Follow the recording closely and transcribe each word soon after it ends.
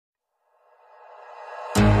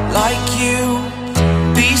like you,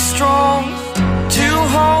 be strong to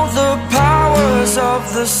hold the powers of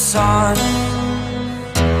the sun.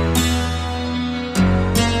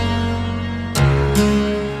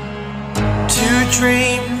 To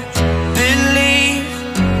dream, believe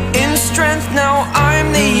in strength. Now I'm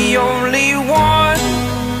the only one,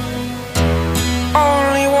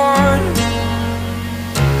 only one.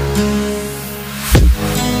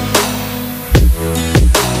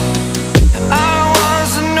 I was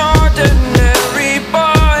an ordinary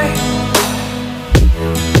boy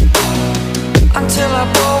until I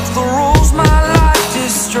broke the rules. My life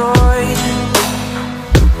destroyed,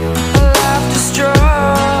 a life destroyed.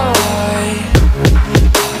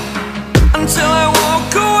 Until I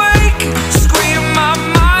woke awake, scream my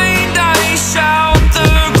mind, I shout,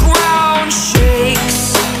 the ground shakes.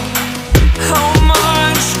 How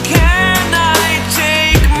much can I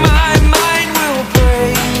take? My mind will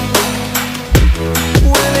break.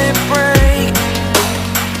 Will it break?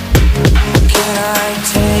 Can I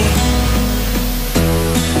take?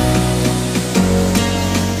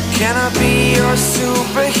 Can I be your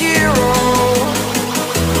superhero?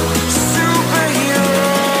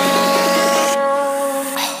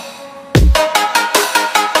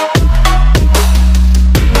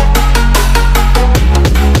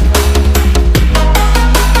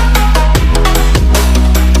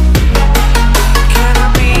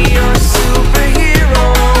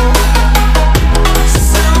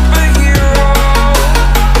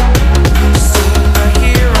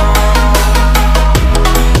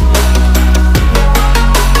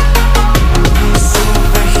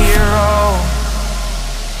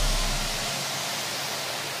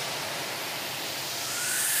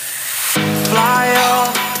 Fly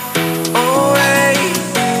away.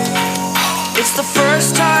 It's the first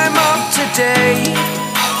time of today.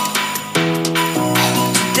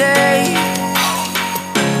 Today.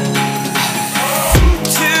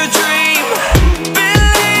 To dream,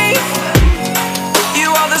 believe. You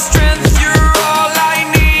are the strength, you're all I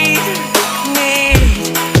need.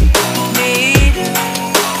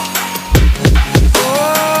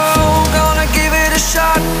 Oh, gonna give it a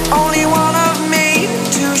shot. Only one of me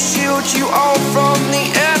to shield you all from the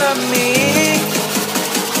enemy.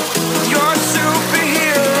 You're a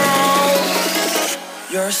superhero.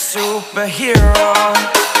 You're a superhero.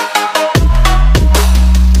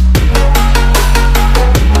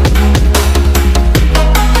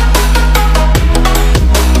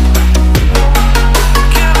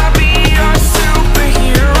 Can I be your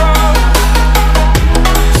superhero?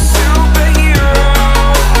 Superhero.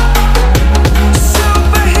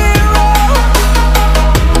 Superhero.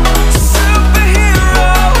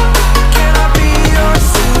 Superhero. Can I be your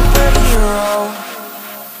superhero?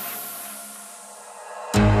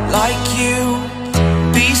 Like you,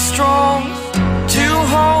 be strong to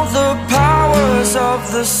hold the powers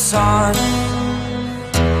of the sun.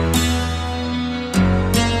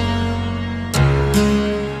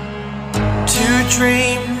 To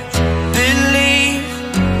dream, believe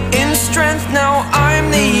in strength. Now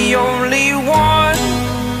I'm the only one,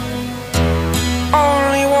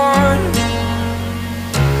 only one.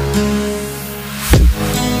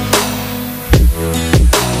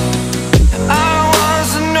 I was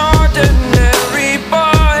an ordinary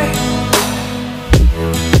boy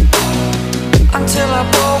until I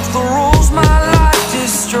broke the rules. My life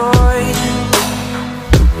destroyed,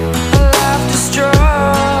 a life destroyed.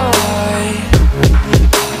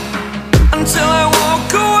 Until I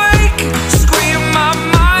woke awake, scream my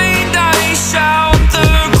mind, I shout,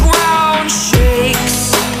 the ground shakes.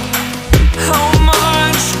 How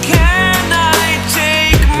much can I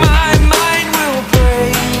take? My mind will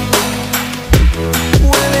break.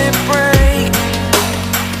 Will it break?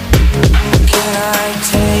 Can I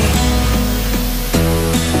take?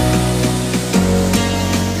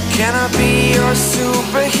 Can I be your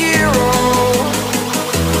superhero?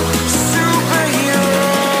 Superhero.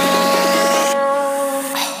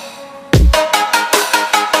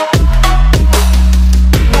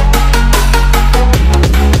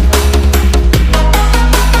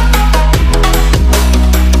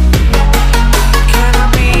 Can I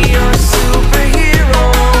be your superhero?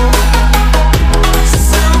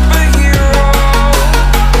 Superhero.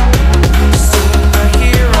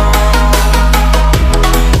 Superhero.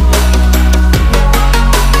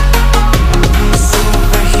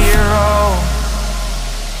 Superhero.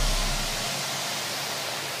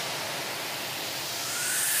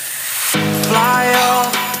 Fly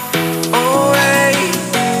away.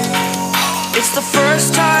 It's the first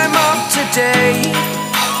time of today.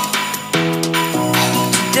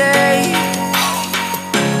 Today.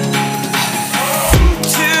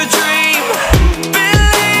 To dream,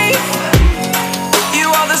 believe.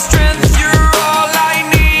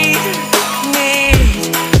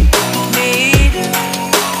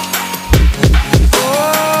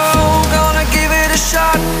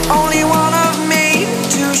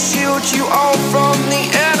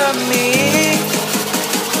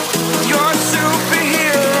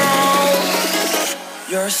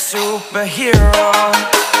 superhero.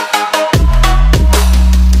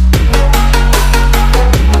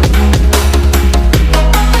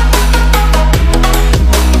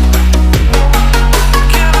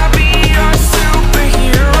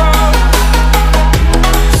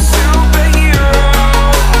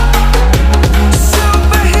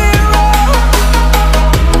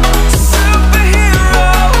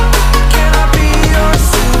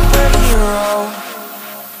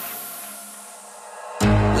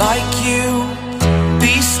 Like you,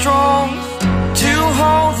 be strong to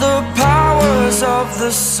hold the powers of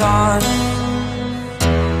the sun.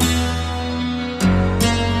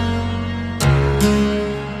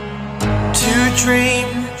 To dream,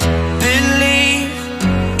 believe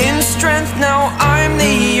in strength. Now I'm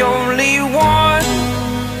the only one,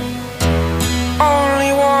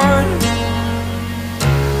 only one.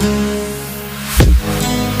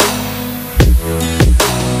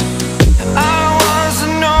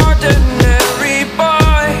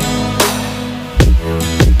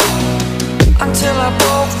 Until I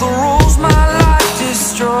broke the rules, my life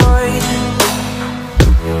destroyed.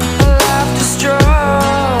 A life destroyed.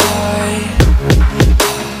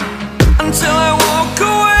 Until I walk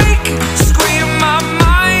awake, scream my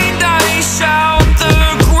mind, I shout, the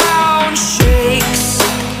ground shakes.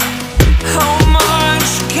 How much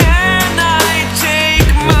can I take?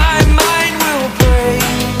 My mind will break.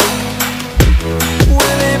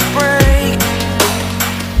 Will it break?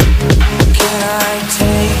 Can I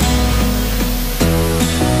take?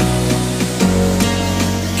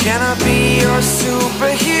 Can I be your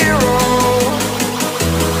superhero?